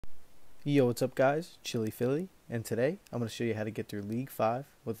Yo, what's up guys? Chili Philly, and today I'm going to show you how to get through League 5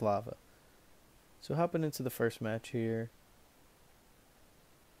 with Lava. So hopping into the first match here,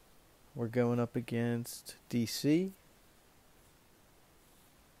 we're going up against DC.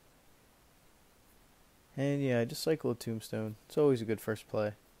 And yeah, I just cycle a Tombstone. It's always a good first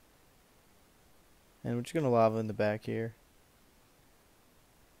play. And we're just going to Lava in the back here.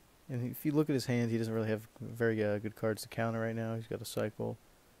 And if you look at his hand, he doesn't really have very good cards to counter right now. He's got a cycle.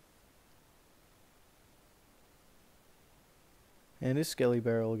 And his Skelly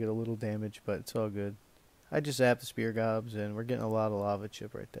Barrel will get a little damage, but it's all good. I just zap the Spear Gobs, and we're getting a lot of lava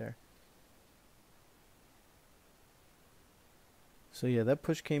chip right there. So yeah, that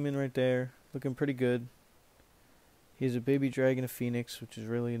push came in right there, looking pretty good. He has a baby dragon, a phoenix, which is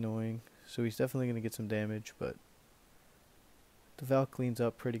really annoying. So he's definitely going to get some damage, but the Val cleans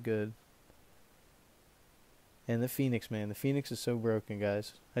up pretty good. And the phoenix, man, the phoenix is so broken,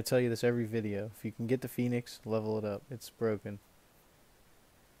 guys. I tell you this every video. If you can get the phoenix, level it up. It's broken.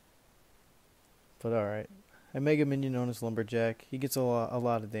 But alright. I Mega Minion on his Lumberjack. He gets a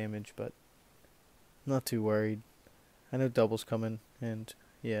lot of damage, but not too worried. I know double's coming, and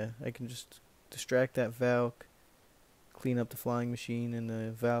yeah, I can just distract that Valk, clean up the Flying Machine and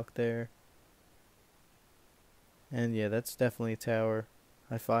the Valk there. And yeah, that's definitely a tower.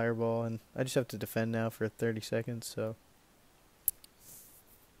 I Fireball, and I just have to defend now for 30 seconds, so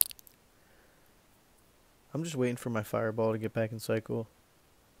I'm just waiting for my Fireball to get back in cycle.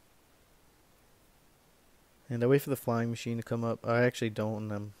 And I wait for the Flying Machine to come up. I actually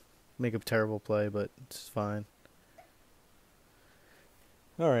don't, and I make a terrible play, but it's fine.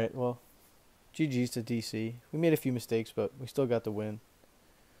 Alright, well, GG's to DC. We made a few mistakes, but we still got the win.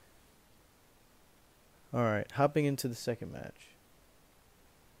 Alright, hopping into the second match.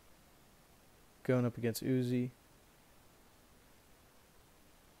 Going up against Uzi.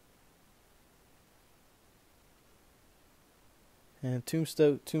 And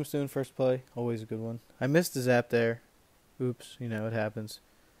Tombstone first play, always a good one. I missed the zap there. Oops, you know, it happens.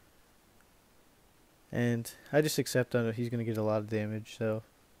 And I just accept that he's going to get a lot of damage, so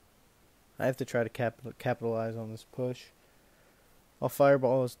I have to try to capitalize on this push. I'll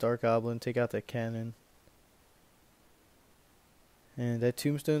Fireball his Dark Goblin, take out that cannon. And that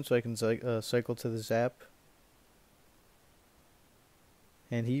Tombstone so I can cycle to the zap.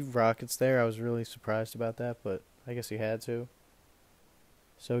 And he rockets there. I was really surprised about that, but I guess he had to.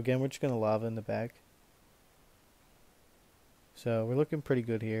 So again, we're just going to Lava in the back. So we're looking pretty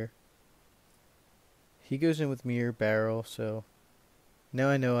good here. He goes in with Mirror Barrel, so now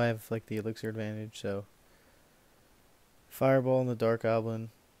I know I have like the elixir advantage, so Fireball in the Dark Goblin.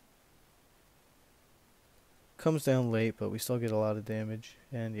 Comes down late, but we still get a lot of damage.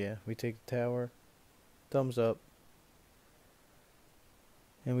 And yeah, we take the tower. Thumbs up.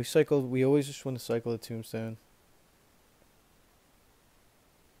 And we always just want to cycle the Tombstone.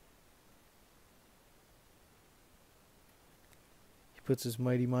 He puts his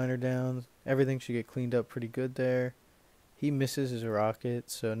Mighty Miner down. Everything should get cleaned up pretty good there. He misses his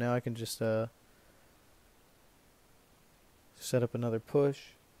rocket, so now I can just set up another push.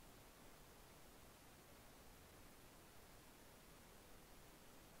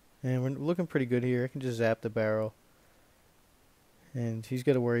 And we're looking pretty good here. I can just zap the barrel. And he's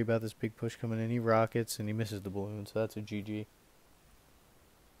got to worry about this big push coming in. He rockets and he misses the balloon, so that's a GG.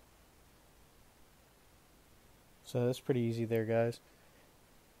 So that's pretty easy there, guys.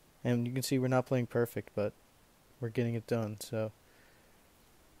 And you can see we're not playing perfect, but we're getting it done. So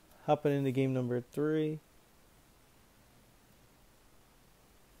hopping into game number 3.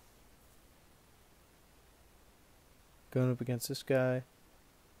 Going up against this guy.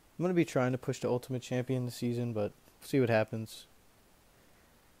 I'm going to be trying to push the Ultimate Champion this season, but see what happens.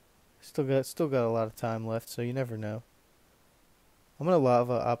 Still got a lot of time left, so you never know. I'm going to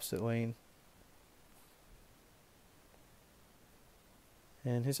Lava opposite lane.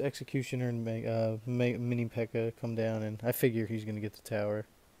 And his Executioner and Mini P.E.K.K.A. come down, and I figure he's going to get the tower.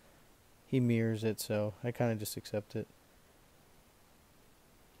 He mirrors it, so I kind of just accept it.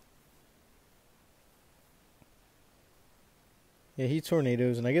 Yeah, he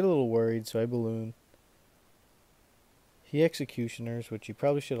tornadoes, and I get a little worried, so I balloon. He Executioners, which he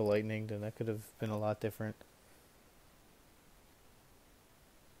probably should have lightninged, and that could have been a lot different.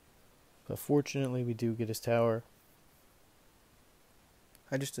 But fortunately, we do get his tower.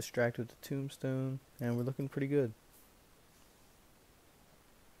 I just distracted the Tombstone, and we're looking pretty good.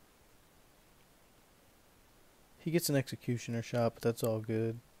 He gets an Executioner shot, but that's all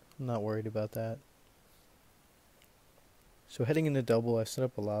good. I'm not worried about that. So heading into double, I set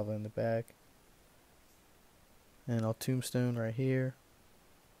up a Lava in the back. And I'll Tombstone right here.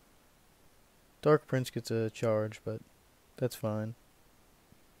 Dark Prince gets a charge, but that's fine.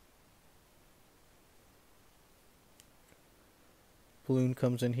 Balloon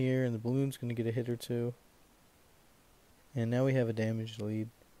comes in here, and the balloon's going to get a hit or two. And now we have a damaged lead.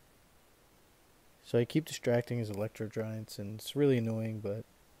 So I keep distracting his Electro Giants, and it's really annoying, but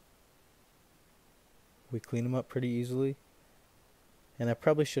we clean him up pretty easily. And I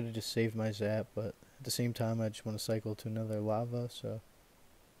probably should have just saved my Zap, but at the same time I just want to cycle to another Lava, so...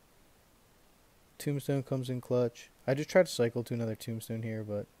 Tombstone comes in clutch. I just tried to cycle to another Tombstone here,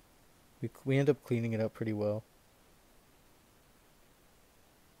 but we end up cleaning it up pretty well.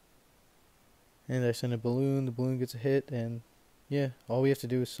 And I send a balloon, the balloon gets a hit, and yeah, all we have to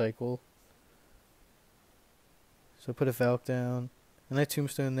do is cycle. So put a Valk down, and I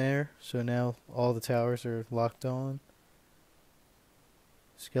Tombstone there, so now all the towers are locked on.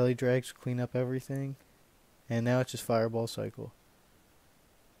 Skelly Drags clean up everything, and now it's just Fireball cycle.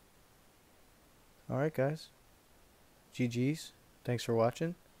 Alright guys, GG's, thanks for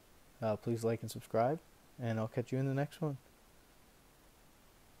watching, please like and subscribe, and I'll catch you in the next one.